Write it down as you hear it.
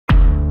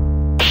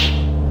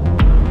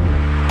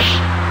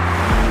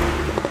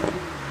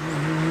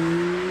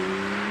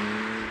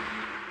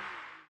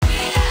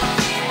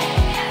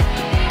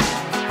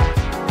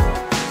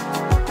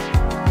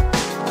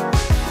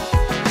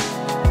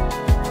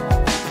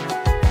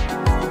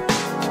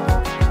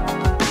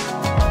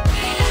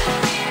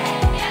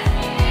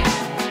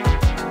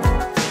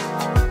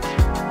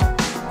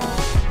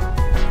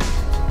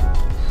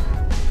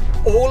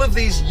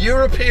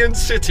European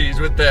cities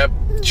with their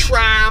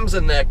trams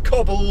and their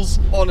cobbles.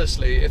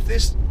 Honestly, if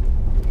this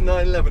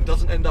 911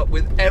 doesn't end up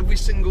with every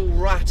single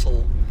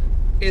rattle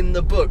in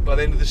the book by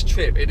the end of this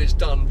trip, it is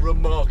done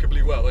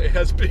remarkably well. It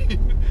has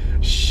been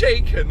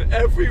shaken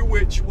every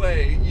which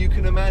way you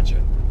can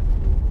imagine.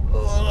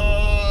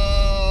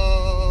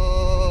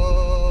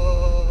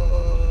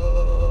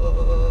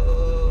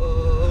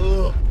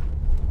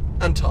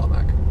 And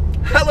tarmac.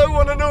 Hello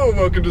one and all,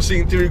 welcome to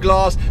Seeing Through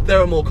Glass. There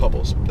are more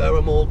cobbles. There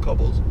are more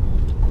cobbles.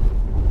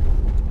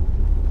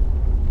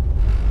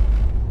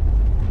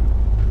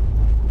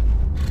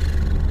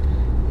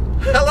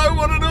 Hello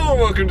one and all,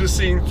 welcome to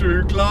Seeing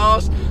Through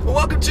Glass, and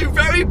welcome to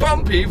very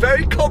bumpy,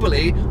 very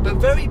cobbly, but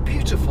very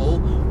beautiful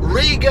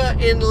Riga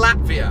in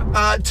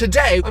Latvia.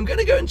 Today I'm going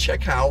to go and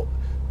check out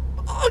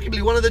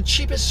arguably one of the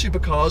cheapest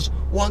supercars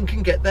one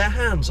can get their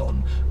hands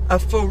on, a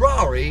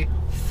Ferrari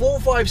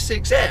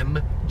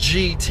 456M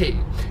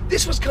GT.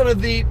 This was kind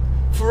of the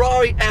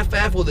Ferrari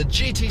FF or the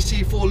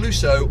GTC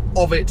FERRARI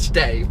of its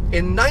day.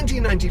 In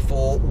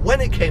 1994,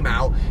 when it came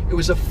out, it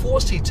was a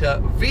 4-seater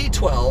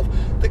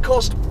V12 that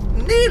cost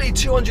nearly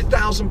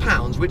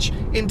 £200,000, which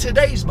in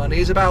today's money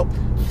is about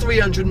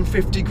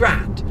 350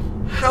 grand.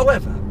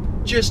 However,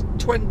 just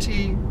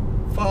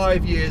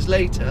 25 years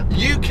later,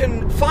 you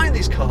can find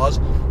these cars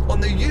on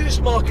the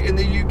used market in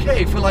the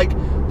UK for like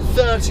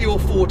 30 or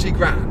 40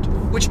 grand,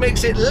 which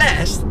makes it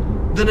less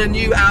than a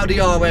new Audi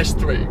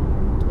RS3.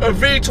 A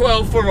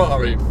V12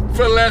 Ferrari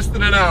for less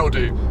than an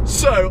Audi.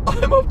 So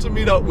I'm off to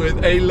meet up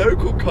with a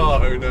local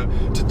car owner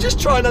to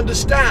just try and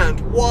understand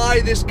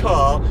why this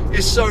car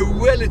is so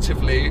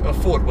relatively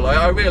affordable.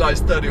 I realise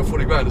 30 or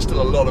 40 grand is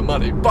still a lot of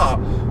money, but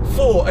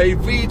for a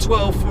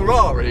V12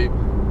 Ferrari,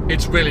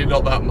 it's really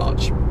not that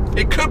much.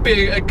 It could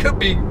be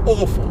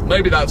awful.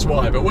 Maybe that's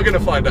why, but we're going to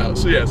find out.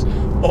 So yes,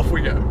 off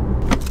we go.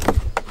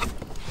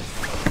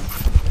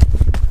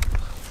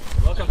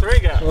 Welcome to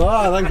Riga.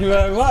 Wow, thank you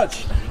very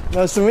much.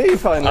 Nice to meet you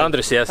finally.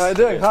 Andres, yes. How are you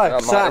doing? Hi,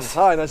 Sam.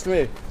 Hi, nice to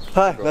meet you.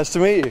 Hi, nice to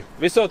meet you.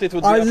 We thought it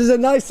would be this is a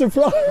nice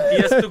surprise.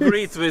 yes, to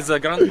greet with a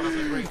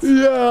grandfather greets.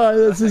 Yeah,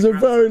 this is a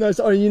very nice.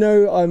 Oh, you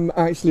know,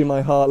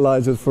 my heart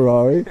lies with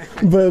Ferrari,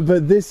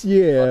 but this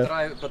year.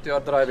 But you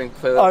are driving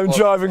for. I'm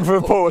driving for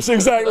a Porsche,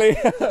 exactly.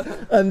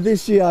 And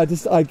this year,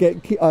 I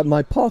get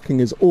my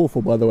parking is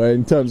awful, by the way,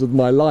 in terms of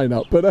my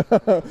lineup.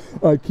 But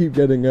I keep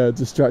getting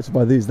distracted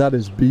by these. That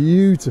is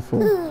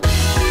beautiful.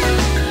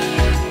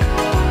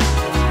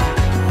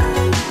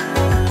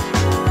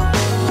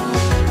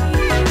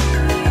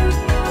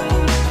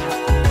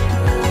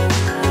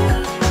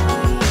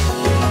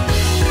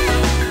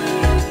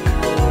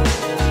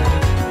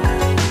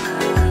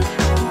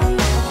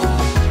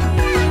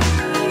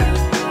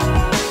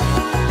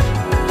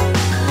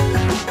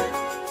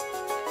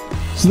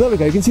 So there we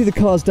go, you can see the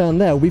cars down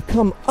there. We've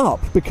come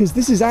up because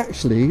this is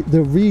actually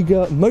the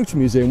Riga Motor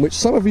Museum, which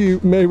some of you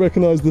may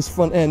recognise. This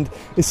front end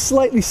is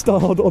slightly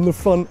starred on the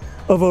front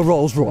of a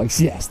Rolls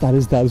Royce. Yes, that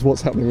is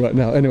what's happening right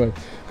now. Anyway, I'm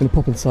going to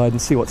pop inside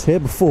and see what's here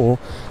before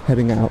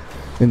heading out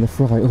in the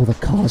Ferrari. Oh, the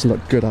cars look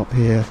good up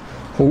here.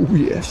 Oh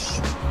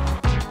yes.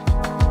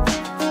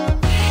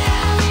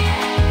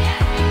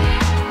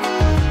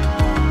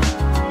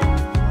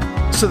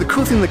 So the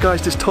cool thing the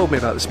guys just told me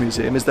about this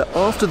museum is that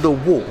after the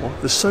war,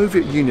 the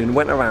Soviet Union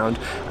went around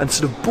and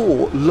sort of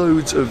bought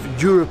loads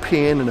of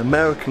European and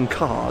American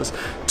cars,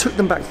 took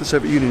them back to the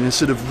Soviet Union as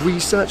sort of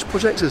research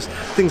projects, as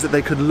things that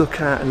they could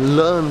look at and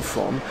learn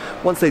from.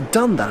 Once they'd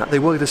done that, they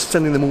were just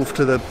sending them off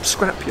to the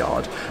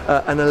scrapyard,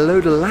 and a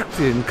load of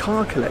Latvian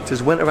car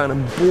collectors went around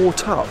and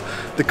bought up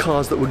the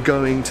cars that were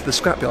going to the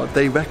scrapyard.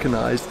 They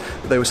recognised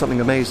that they were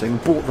something amazing,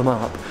 bought them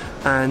up,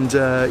 and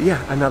yeah,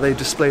 and now they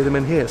display them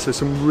in here. So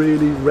some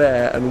really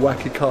rare and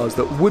wacky cars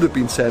that would have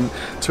been sent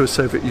to a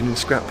Soviet Union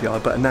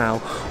scrapyard but are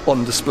now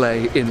on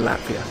display in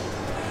Latvia.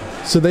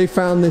 So they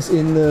found this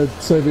in the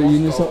Soviet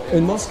Union,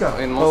 in Moscow?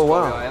 In Moscow, oh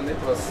wow. Yeah, and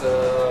it was,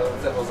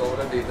 there was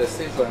already a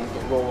decision to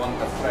go on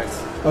the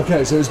tracks.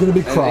 Okay, so it's going to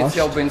be crushed.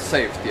 And it's been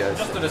saved, yes.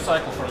 Just to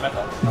recycle for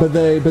metal. But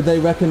they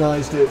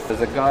recognised it.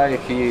 The guy,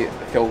 he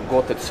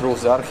got it through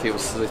the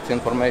archives, the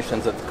information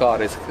that the car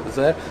is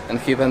there, and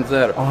he went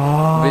there.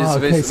 Ah,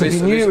 okay, so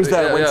he knew it was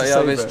there, went to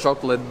save with it.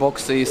 chocolate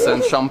boxes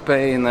and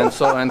champagne and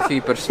so, and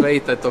he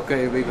persuaded,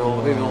 okay, we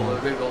will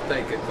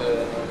take it.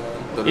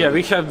 Yeah,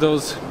 we have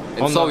those.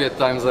 In Soviet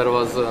times there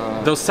was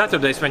those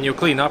Saturdays when you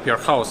clean up your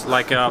house,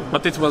 like,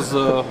 but it was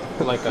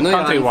like a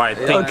countrywide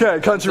thing. Okay,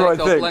 countrywide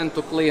thing. Plan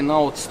to clean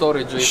out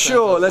storage.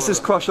 Sure, let's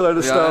just crush a load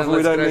of stuff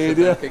we don't need.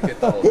 Yeah.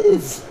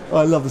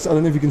 I love this. I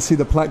don't know if you can see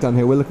the plaque down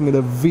here. We're looking at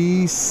a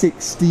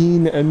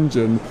V16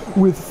 engine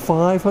with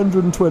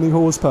 520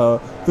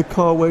 horsepower. The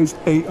car weighs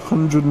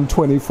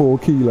 824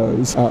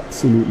 kilos.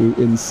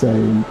 Absolutely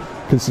insane,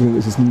 considering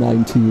this is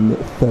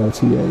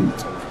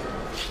 1938.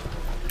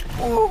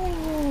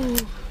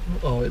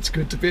 Oh, it's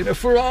good to be in a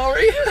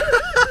Ferrari.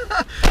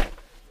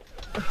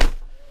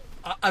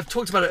 I've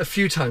talked about it a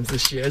few times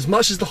this year. As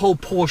much as the whole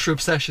Porsche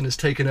obsession has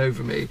taken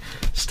over me,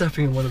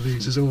 stepping in one of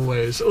these is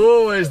always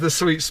the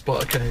sweet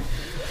spot. Okay.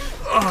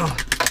 Oh,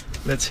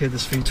 let's hear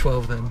this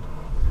V12 then.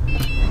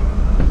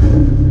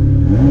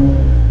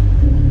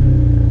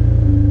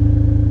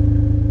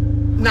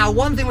 Now,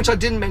 one thing which I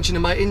didn't mention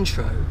in my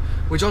intro,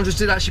 which Andres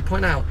did actually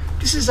point out,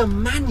 this is a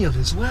manual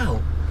as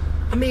well.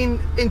 I mean,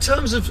 in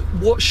terms of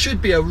what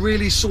should be a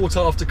really sought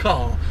after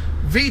car,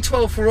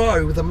 V12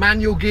 Ferrari with a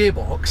manual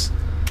gearbox,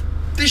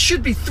 this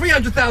should be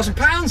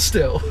 £300,000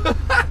 still.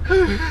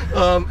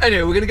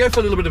 Anyway, we're going to go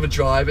for a little bit of a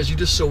drive. As you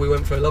just saw, we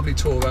went for a lovely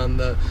tour around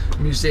the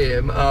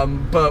museum,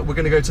 but we're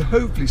going to go to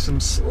hopefully some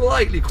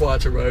slightly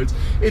quieter roads.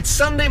 It's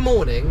Sunday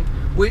morning,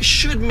 which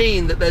should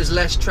mean that there's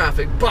less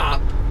traffic, but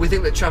we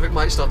think that traffic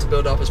might start to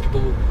build up as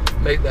people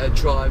make their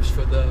drives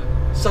for the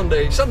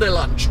Sunday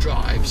lunch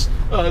drives.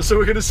 So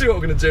we're going to see what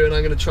we're going to do, and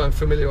I'm going to try and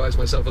familiarise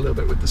myself a little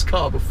bit with this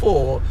car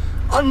before,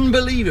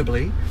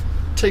 unbelievably,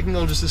 taking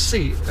on just a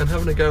seat and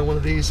having to go on one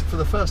of these for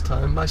the first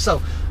time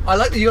myself. I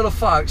like that you got a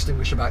fire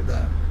extinguisher back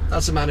there.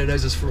 That's a man who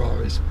knows his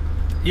Ferraris.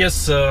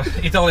 Yes,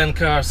 Italian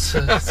cars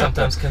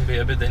sometimes can be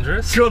a bit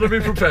dangerous. Gotta be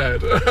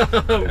prepared.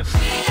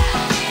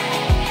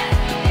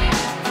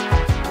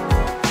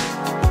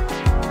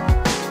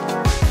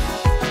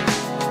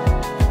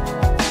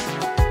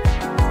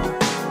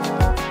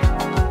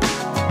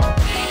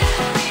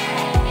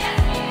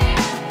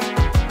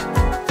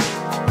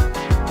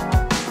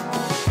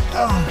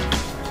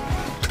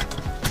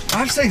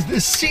 I have to say, the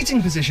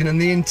seating position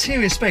and the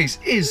interior space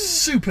is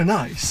super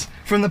nice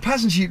from the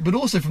passenger seat, but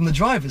also from the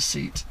driver's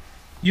seat.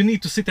 You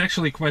need to sit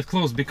actually quite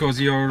close because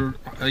your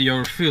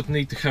foot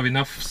need to have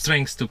enough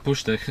strength to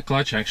push the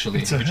clutch actually,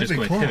 It's a which is heavy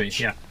quite clutch. heavy.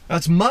 Yeah,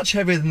 That's much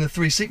heavier than the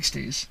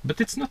 360s.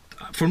 but it's not.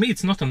 For me,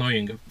 it's not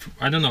annoying.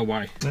 I don't know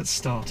why. Let's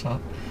start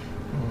up.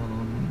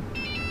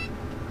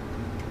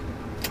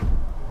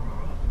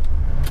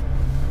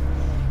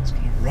 It's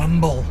gonna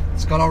rumble.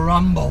 It's got a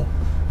rumble.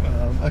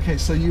 Okay,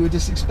 so you were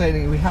just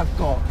explaining we have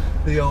got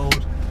the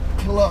old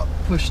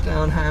push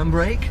down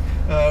handbrake,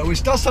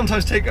 which does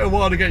sometimes take a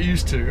while to get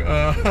used to.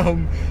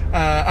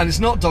 And it's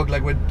not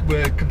dogleg.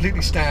 We're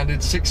completely standard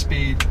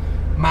 6-speed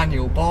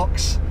manual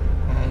box.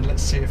 And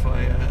let's see if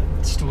I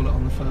install it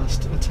on the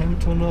first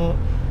attempt or not.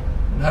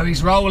 No,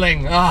 he's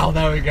rolling. Oh,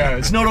 there we go.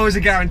 It's not always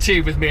a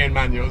guarantee with me in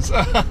manuals.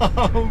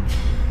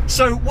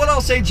 So what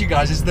I'll say to you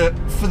guys is that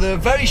for the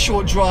very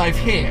short drive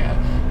here,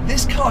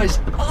 this car is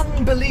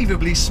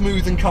unbelievably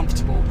smooth and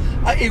comfortable.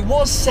 It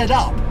was set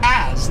up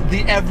as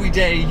the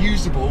everyday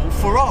usable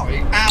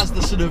Ferrari, as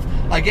the sort of,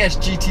 I guess,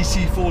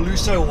 GTC4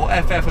 Lorszáᴛ or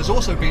FF has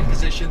also been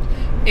positioned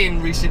in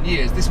recent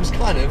years. This was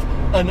kind of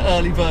an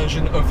early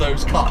version of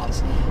those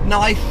cars. Now,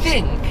 I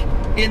think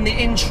in the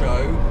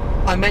intro,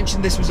 I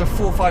mentioned this was a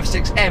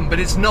 456M, but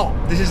it's not.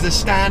 This is the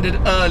standard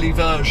early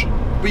version.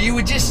 But you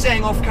were just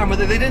saying off camera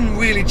that they didn't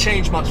really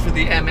change much for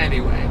the M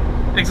anyway.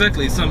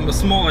 Exactly, some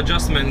small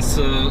adjustments,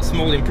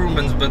 small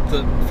improvements, but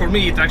for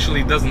me it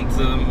actually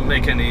doesn't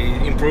make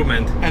any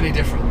improvement. Any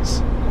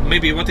difference?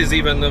 Maybe what is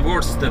even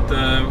worse that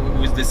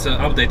with this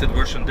updated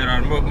version there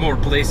are more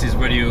places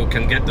where you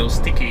can get those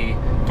sticky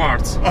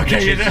parts.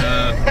 Okay,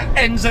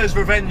 Enzo's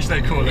Revenge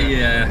they call it.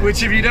 Yeah.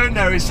 Which, if you don't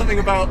know, is something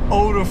about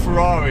older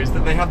Ferraris,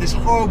 that they have this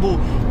horrible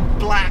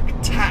black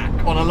tack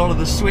on a lot of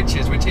the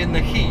switches, which in the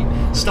heat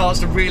starts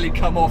to really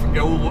come off and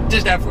go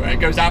just everywhere.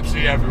 It goes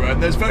absolutely everywhere,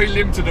 and there's very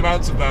limited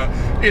amounts of that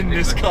in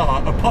this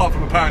car, apart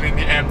from apparently in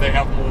the M they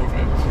have more of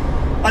it.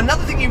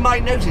 Another thing you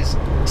might notice,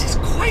 it's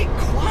quite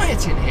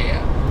quiet in here.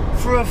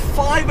 For a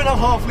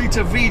 5.5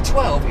 litre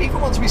V12,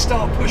 even once we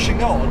start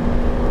pushing on,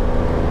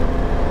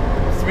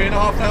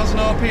 3,500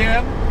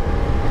 RPM,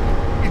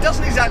 it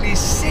doesn't exactly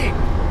sing.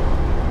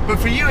 But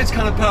for you it's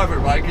kind of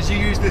perfect, right? Because you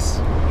use this,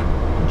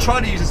 try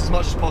to use this as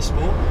much as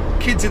possible.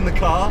 Kids in the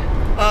car,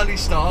 early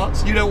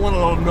starts, you don't want a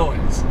lot of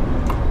noise.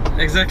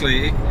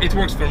 Exactly, it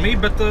works for me,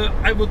 but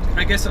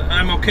I guess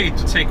I'm okay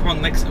to take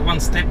one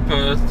step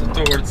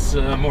towards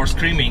more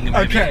screaming. Maybe.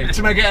 Okay,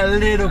 to make it a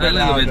little bit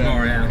louder. A little bit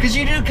more, yeah. Because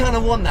you do kind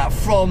of want that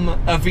from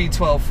a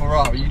V12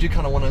 Ferrari. You do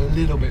kind of want a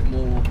little bit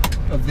more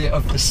of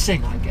the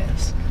sing, I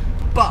guess.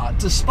 But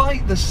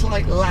despite the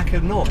slight lack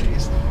of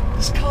noise,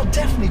 this car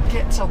definitely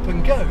gets up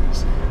and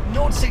goes.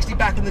 0 to 60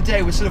 back in the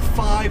day was sort of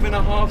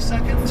 5.5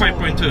 seconds.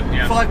 5.2,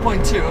 yeah.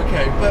 5.2,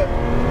 okay, but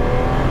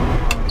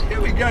here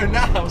we go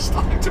now,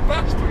 starting to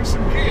burst through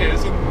some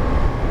gears, and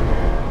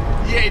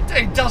yeah,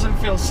 it doesn't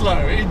feel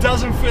slow. It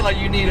doesn't feel like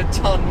you need a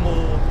ton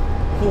more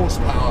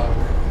horsepower.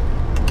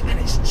 And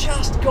it's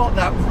just got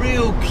that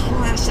real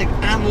classic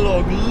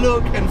analog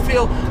look and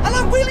feel, and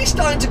I'm really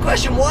starting to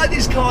question why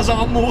these cars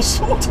aren't more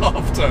sought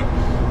after.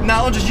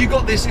 Now, Andres, you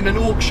got this in an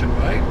auction,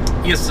 right?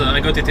 Yes,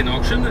 I got it in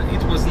auction.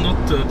 It was not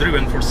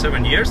driven for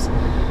 7 years,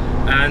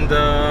 and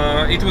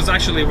it was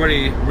actually a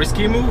very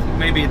risky move,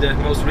 maybe the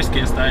most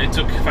riskiest I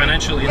took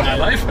financially in my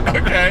life.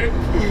 Okay.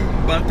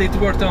 But it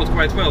worked out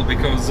quite well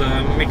because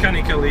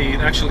mechanically,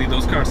 actually,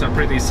 those cars are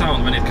pretty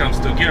sound when it comes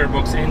to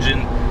gearbox,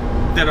 engine.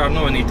 There are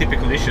no any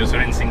typical issues or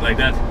anything like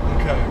that.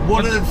 Okay.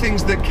 What are the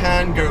things that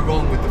can go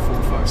wrong with the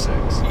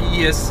 456?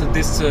 Yes,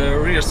 this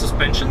rear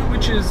suspension,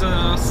 which is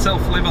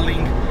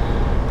self-leveling.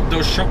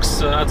 Those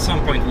shocks at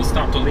some point will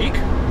start to leak.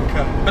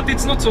 Okay. But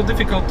it's not so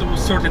difficult to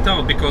sort it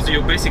out because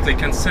you basically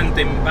can send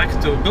them back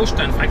to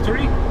Bilstein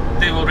factory.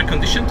 they will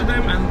recondition to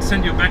them and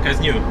send you back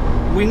as new.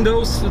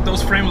 Windows,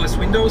 those frameless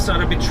windows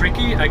are a bit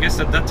tricky. I guess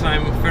at that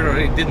time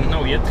Ferrari didn't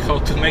know yet how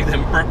to make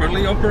them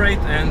properly operate,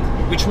 and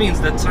which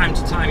means that time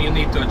to time you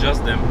need to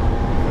adjust them.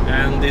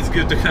 And it's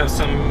good to have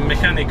some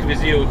mechanic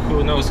with you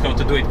who knows how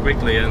to do it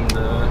quickly, and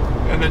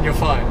then you're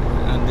fine.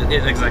 And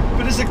yeah, exactly.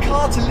 But as a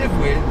car to live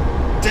with,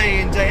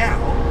 day in, day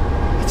out,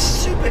 it's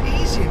super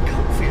easy and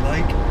comfy.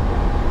 Like,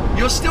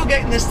 you're still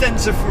getting the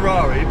sense of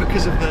Ferrari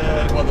because of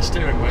the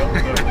steering wheel,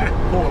 the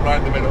horn right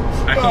in the middle.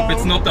 I hope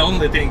it's not the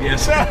only thing,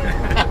 yes.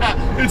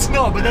 It's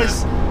not, but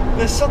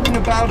there's something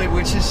about it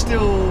which has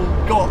still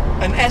got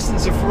an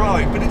essence of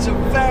Ferrari, but it's a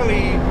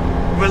very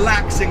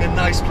relaxing and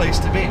nice place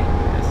to be.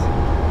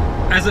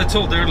 As I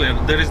told earlier,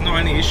 there is no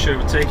any issue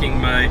with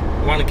taking my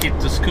one kid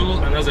to school,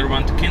 another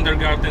one to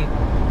kindergarten.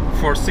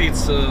 4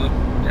 seats,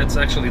 it's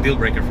actually a deal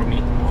breaker for me.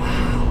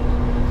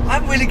 Wow,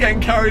 I'm really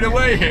getting carried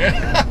away here.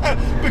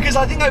 Because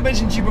I think I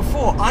mentioned to you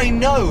before, I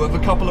know of a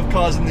couple of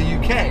cars in the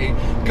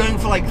UK going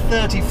for like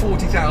 30,000,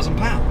 40,000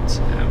 pounds,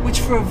 which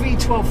for a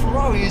V12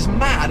 Ferrari is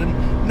mad. And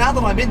now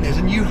that I'm in this,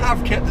 and you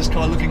have kept this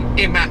car looking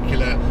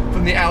immaculate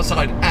from the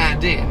outside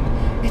and in,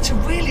 it's a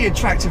really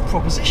attractive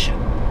proposition.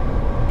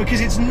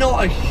 Because it's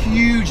not a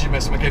huge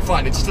investment. Okay,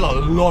 fine, it's still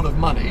a lot of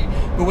money,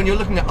 but when you're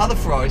looking at other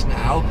Ferraris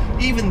now,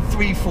 even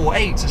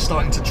 348s are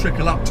starting to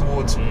trickle up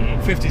towards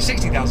 50,000,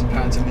 60,000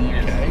 pounds in the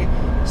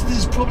UK. So this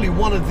is probably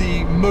one of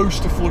the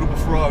most affordable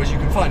Ferraris you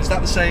can find. Is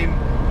that the same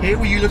here?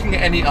 Were you looking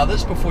at any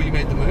others before you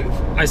made the move?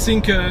 I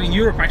think in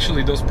Europe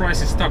actually those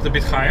prices start a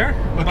bit higher.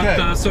 Okay.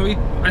 But so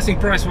I think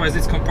price-wise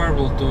it's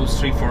comparable to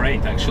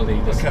 348 actually,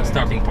 the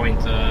starting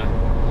point.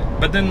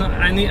 But then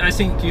I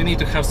think you need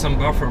to have some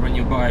buffer when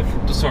you buy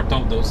to sort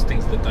out those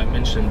things that I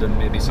mentioned, and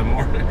maybe some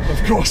more.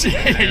 Of course,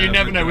 yeah, you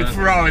never know with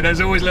Ferrari.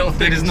 There's always little things.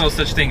 There is no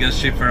such thing as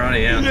cheap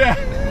Ferrari, yeah.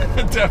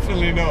 Yeah,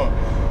 definitely not.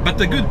 But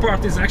the good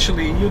part is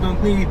actually you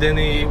don't need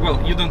any.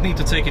 Well, you don't need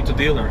to take it to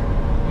dealer.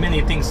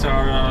 Many things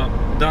are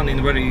done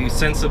in very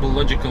sensible,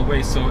 logical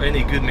ways, so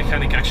any good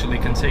mechanic actually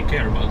can take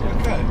care about it.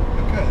 Okay,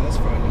 that's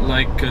fine.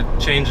 Like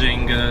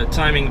changing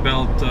timing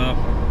belt.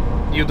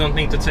 You don't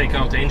need to take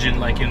out the engine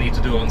like you need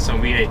to do on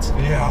some V8s.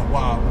 Yeah,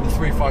 wow. The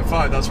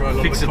 355, that's where a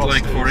lot Fix of the cost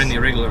it like for any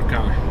regular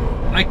car.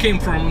 I came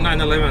from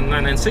 911,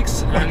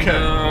 996, and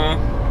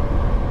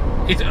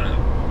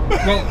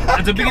well,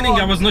 at the beginning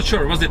I was not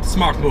sure was it a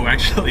smart move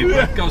actually,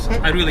 because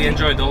I really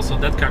enjoyed also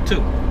that car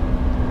too.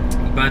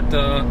 But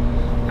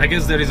I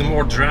guess there is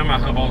more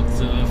drama about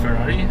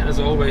Ferrari as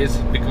always,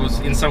 because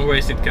in some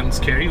ways it can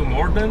scare you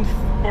more than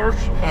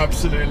Porsche.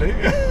 Absolutely.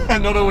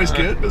 Not always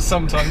good, but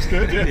sometimes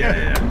good.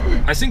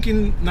 Yeah. I think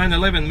in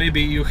 911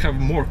 maybe you have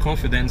more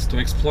confidence to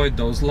exploit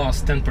those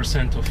last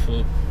 10% of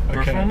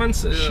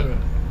performance. Sure.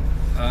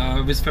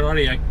 With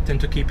Ferrari I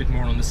tend to keep it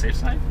more on the safe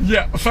side.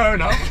 Yeah, fair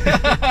enough.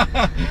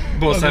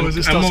 Both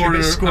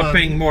I'm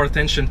paying more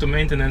attention to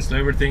maintenance, to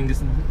everything,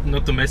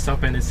 not to mess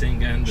up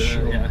anything, and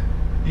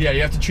yeah,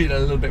 you have to treat it a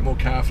little bit more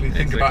carefully,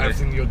 think about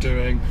everything you're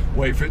doing,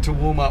 wait for it to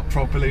warm up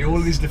properly, all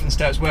of these different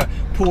steps, where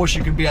Porsche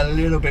you can be a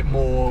little bit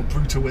more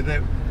brutal with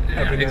it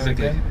every now and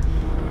again.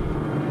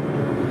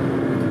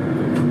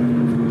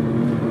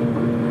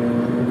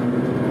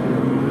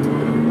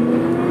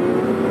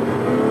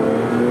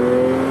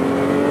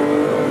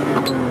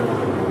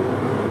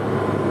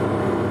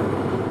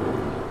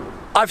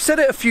 I've said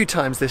it a few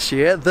times this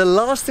year, the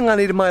last thing I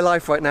need in my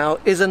life right now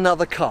is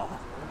another car,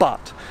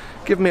 but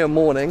give me a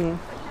morning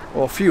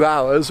or a few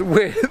hours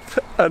with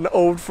an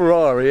old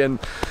Ferrari and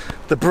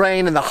the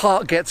brain and the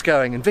heart gets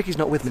going. And Vicky's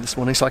not with me this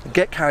morning, so I can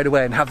get carried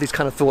away and have these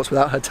kind of thoughts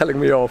without her telling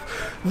me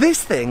off.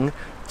 This thing,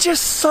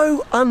 just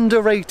so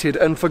underrated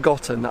and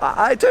forgotten.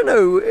 I don't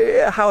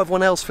know how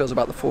everyone else feels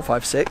about the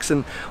 456,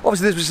 and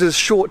obviously this was a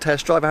short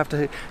test drive. I have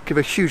to give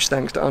a huge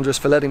thanks to Andres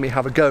for letting me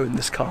have a go in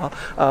this car.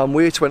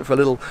 We just went for a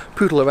little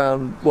poodle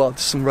around, well,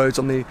 some roads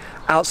on the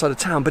outside of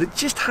town, but it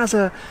just has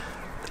a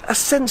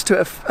sense to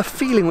it, a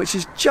feeling which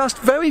is just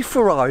very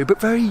Ferrari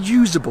but very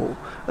usable.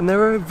 And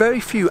there are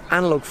very few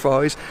analogue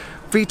Ferraris,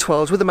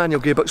 V12s with a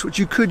manual gearbox, which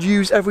you could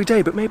use every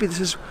day, but maybe this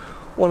is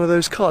one of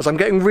those cars. I'm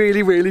getting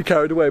really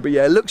carried away, but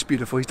yeah, it looks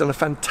beautiful. He's done a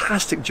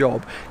fantastic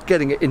job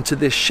getting it into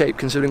this shape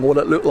considering what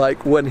it looked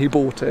like when he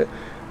bought it.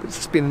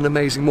 It's been an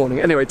amazing morning.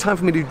 Anyway, time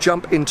for me to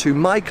jump into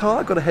my car.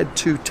 I've got to head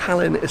to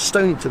Tallinn,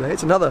 Estonia today.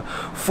 It's another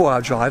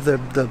 4-hour drive.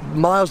 The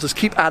miles just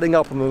keep adding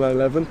up on the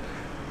 911.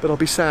 But I'll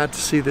be sad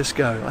to see this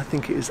go. I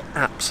think it is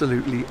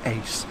absolutely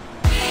ace.